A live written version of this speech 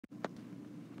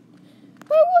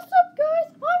Hey, what's up, guys?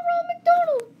 I'm Ronald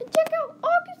McDonald, and check out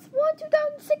August 1,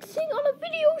 2016 on the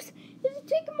videos. It'll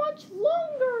take much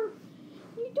longer.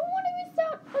 You don't want to miss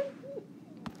out on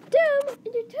them,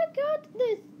 and you check out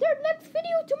their next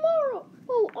video tomorrow.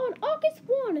 Oh, on August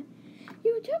 1.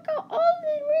 You check out all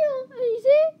the real, and you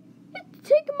see, it'll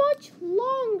take much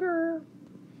longer.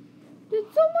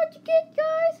 There's so much to get,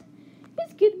 guys.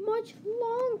 It's getting much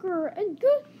longer, and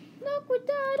good luck with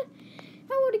that.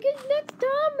 I want to get next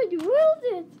time, and you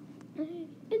will it.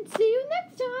 And see you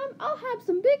next time. I'll have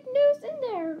some big news in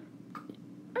there.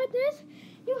 At this,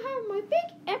 you have my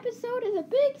big episode in the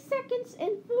big seconds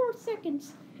in 4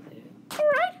 seconds.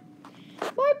 Alright?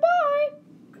 Bye-bye.